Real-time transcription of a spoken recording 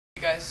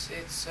Hey guys,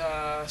 it's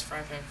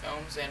Franklin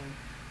Films, and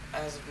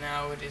as of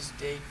now, it is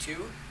day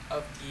 2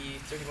 of the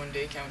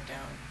 31-day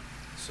countdown.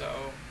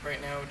 So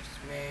right now it's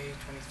May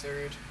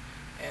 23rd,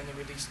 and the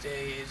release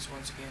day is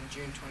once again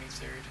June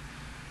 23rd.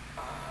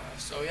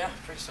 So yeah,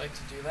 pretty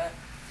psyched to do that.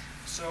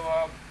 So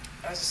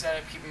as I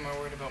said, I'm keeping my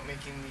word about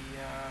making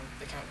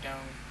the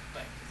countdown,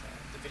 like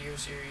the video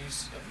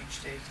series of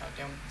each day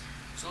countdown.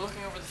 So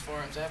looking over the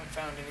forums, I haven't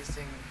found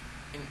anything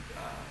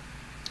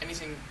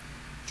anything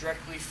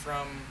directly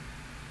from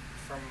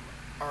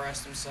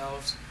RS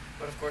themselves,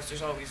 but of course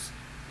there's other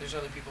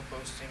people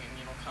posting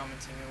and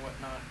commenting and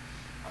whatnot,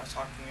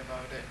 talking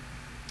about it.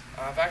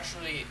 I've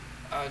actually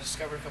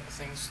discovered a couple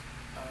things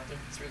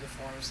through the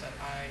forums that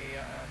I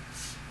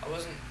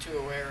wasn't too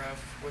aware of,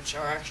 which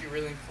are actually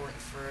really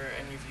important for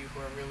any of you who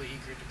are really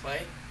eager to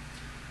play.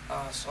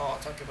 So I'll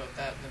talk about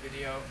that in the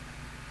video.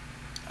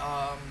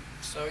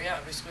 So yeah,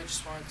 basically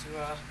just wanted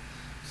to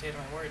say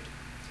my word.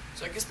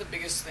 So I guess the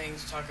biggest thing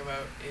to talk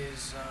about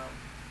is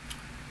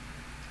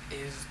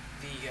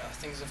the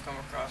things I've come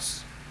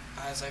across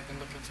as I've been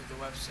looking through the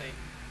website,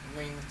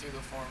 mainly through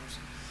the forums.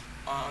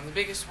 The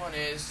biggest one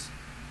is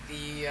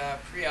the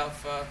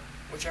pre-alpha,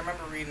 which I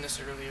remember reading this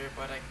earlier,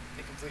 but it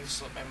completely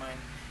slipped my mind.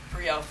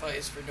 Pre-alpha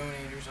is for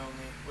donators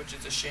only, which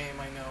is a shame.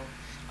 I know.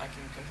 I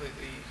can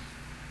completely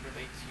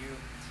relate to you.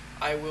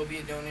 I will be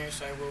a donator,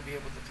 so I will be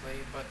able to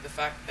play, but the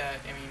fact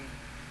that,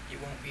 you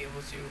won't be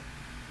able to,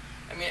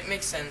 it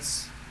makes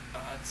sense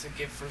to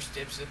give first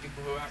dibs to the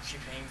people who are actually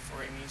paying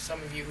for it.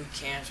 Some of you who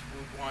can't, who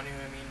would want to,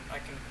 I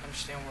can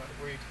understand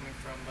where you're coming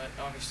from, but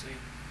obviously,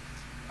 you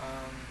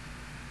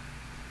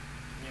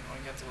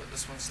have to let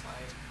this one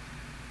slide.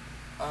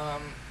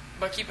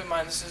 But keep in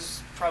mind, this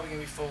is probably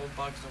going to be full of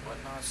bugs and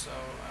whatnot, so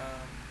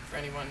for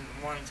anyone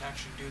wanting to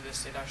actually do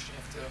this, they'd actually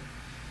have to,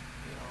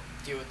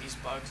 deal with these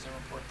bugs and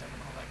report them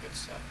and all that good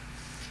stuff.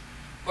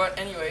 But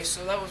anyway,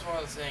 so that was one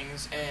of the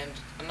things, and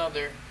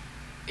another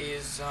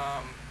is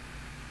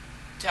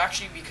to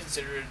actually be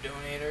considered a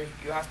donator,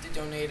 you have to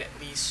donate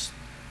at least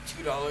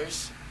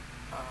 $2,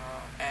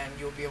 and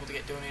you'll be able to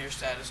get donator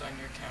status on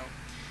your account.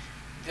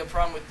 The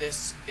problem with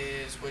this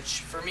is,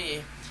 which for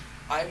me,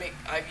 I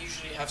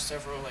usually have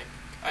several,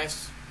 I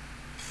have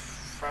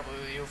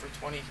probably over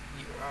 20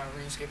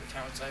 RuneScape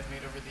accounts I've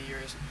made over the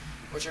years,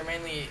 which are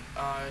mainly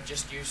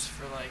just used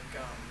for I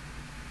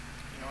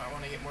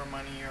want to get more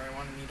money, or I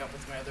want to meet up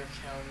with my other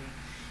account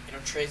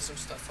and trade some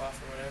stuff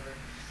off or whatever.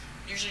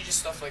 Usually just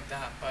stuff like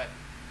that. But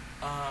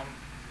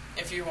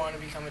if you want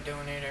to become a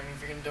donator, if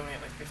you're going to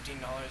donate like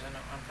 $15, I know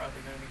I'm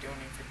probably going to be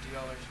donating $15.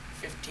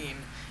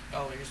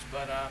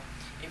 But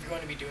if you're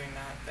going to be doing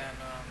that, then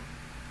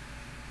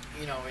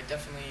it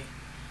definitely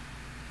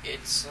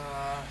it's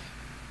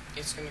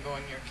going to go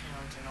on your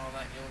account and all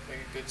that, and you look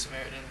like a good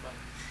Samaritan. But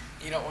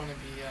you don't want to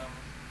be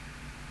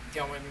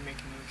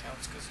making new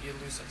accounts, because you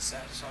lose that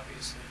status,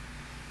 obviously.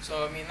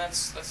 So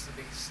that's the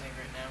biggest thing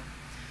right now.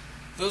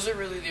 Those are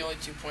really the only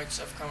 2 points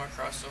I've come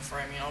across so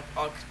far.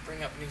 I'll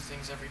bring up new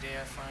things every day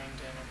I find,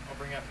 and I'll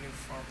bring up new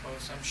forum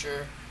posts. I'm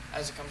sure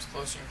as it comes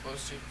closer and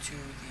closer to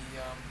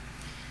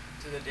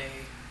the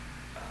day,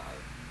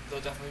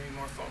 there'll definitely be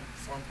more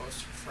forum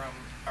posts from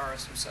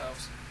RS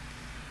themselves.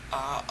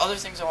 Other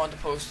things I want to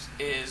post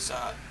is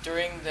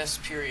during this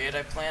period,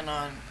 I plan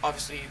on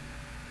obviously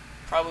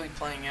probably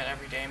playing it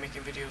every day,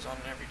 making videos on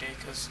it every day,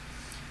 because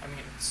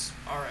it's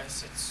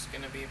RS, it's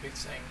going to be a big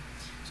thing,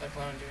 so I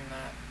plan on doing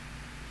that.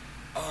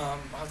 I'll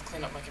have to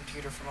clean up my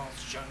computer from all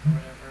its junk or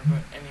whatever, but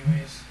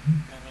anyways,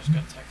 I just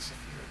got a text if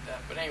you heard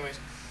that, but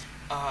anyways,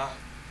 I've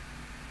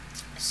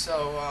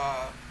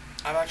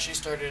actually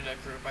started a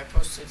group. I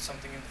posted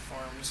something in the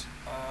forums.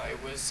 It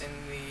was in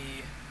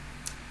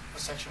what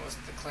section was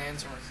it? The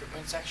clans and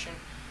recruitment section.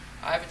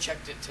 I haven't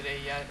checked it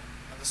today yet.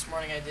 This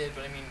morning I did,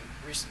 but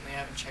recently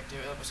I haven't checked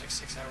it. That was like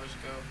 6 hours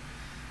ago,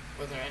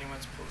 whether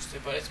anyone's posted.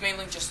 But it's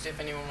mainly just if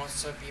anyone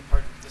wants to be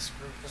part of this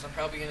group, because I'm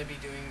probably going to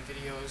be doing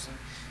videos and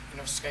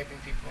Skyping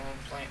people and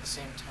playing at the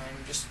same time,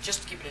 just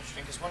to keep it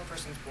interesting, because one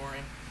person's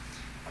boring.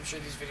 I'm sure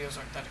these videos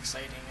aren't that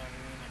exciting. I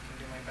can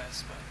do my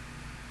best, but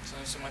there's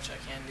only so much I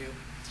can do.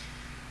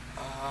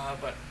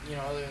 But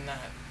other than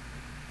that,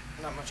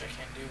 not much I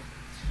can do.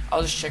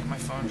 I'll just check my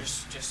phone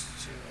just to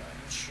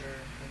ensure,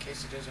 in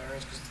case it is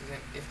RS, because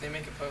if they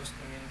make a post,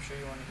 I'm sure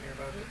you want to hear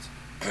about it.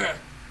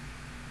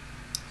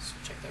 So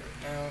check that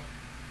right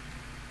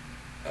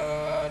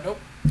now.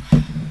 Nope.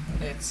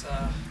 It's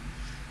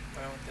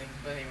my own thing.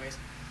 But anyways,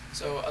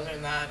 so other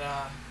than that,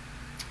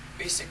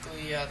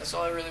 basically, that's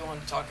all I really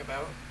wanted to talk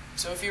about.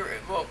 So if you're,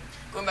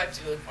 going back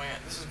to the other point,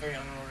 this is very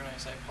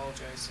unorganized, I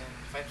apologize, and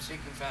if I'm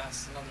speaking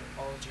fast, another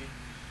apology.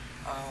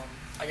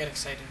 I get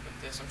excited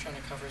with this. I'm trying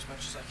to cover as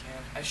much as I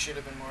can. I should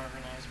have been more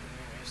organized, but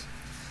anyways.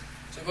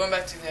 So going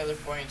back to the other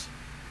point,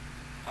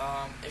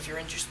 if you're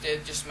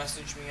interested, just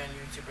message me on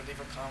YouTube or leave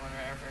a comment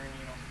or whatever, and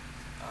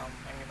I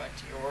can get back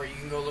to you. Or you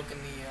can go look in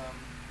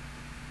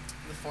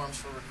the forums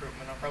for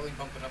recruitment. I'll probably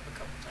bump it up a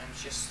couple times,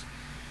 just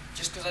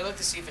because I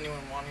like to see if anyone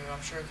wants to.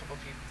 I'm sure a couple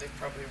people, they've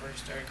probably already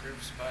started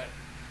groups, but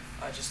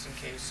just in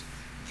case.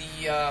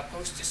 The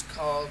post is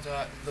called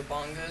The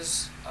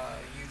Bongas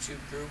YouTube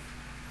group.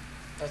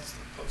 That's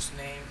the post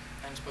name,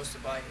 and it's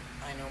posted by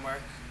I Know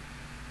Mark,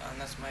 and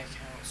that's my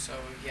account. So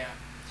yeah,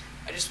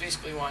 I just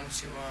basically wanted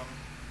to a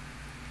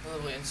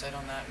little bit of insight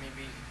on that,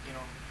 maybe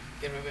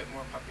get a bit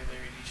more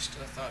popularity, just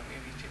because I thought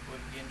maybe people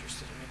would be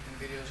interested in making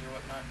videos or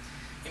whatnot.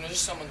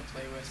 Just someone to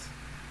play with.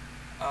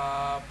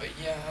 But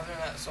yeah, other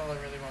than that, that's all I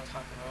really want to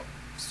talk about.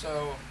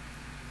 So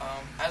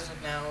as of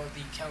now,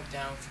 the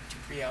countdown to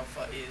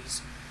pre-alpha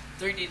is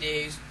 30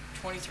 days,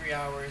 23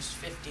 hours,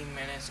 15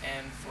 minutes,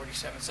 and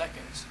 47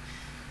 seconds.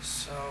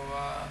 So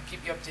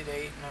keep you up to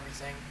date and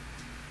everything.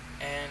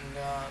 And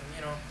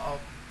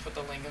I'll put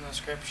the link in the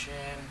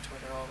description,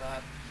 Twitter, all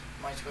that,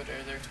 my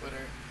Twitter, their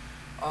Twitter,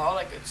 all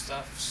that good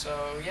stuff.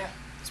 So yeah,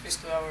 that's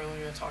basically all we're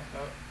really going to talk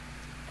about.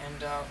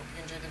 And hope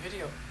you enjoyed the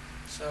video.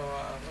 So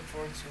look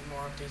forward to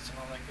more updates and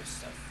all that good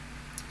stuff.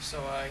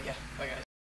 So yeah, bye guys.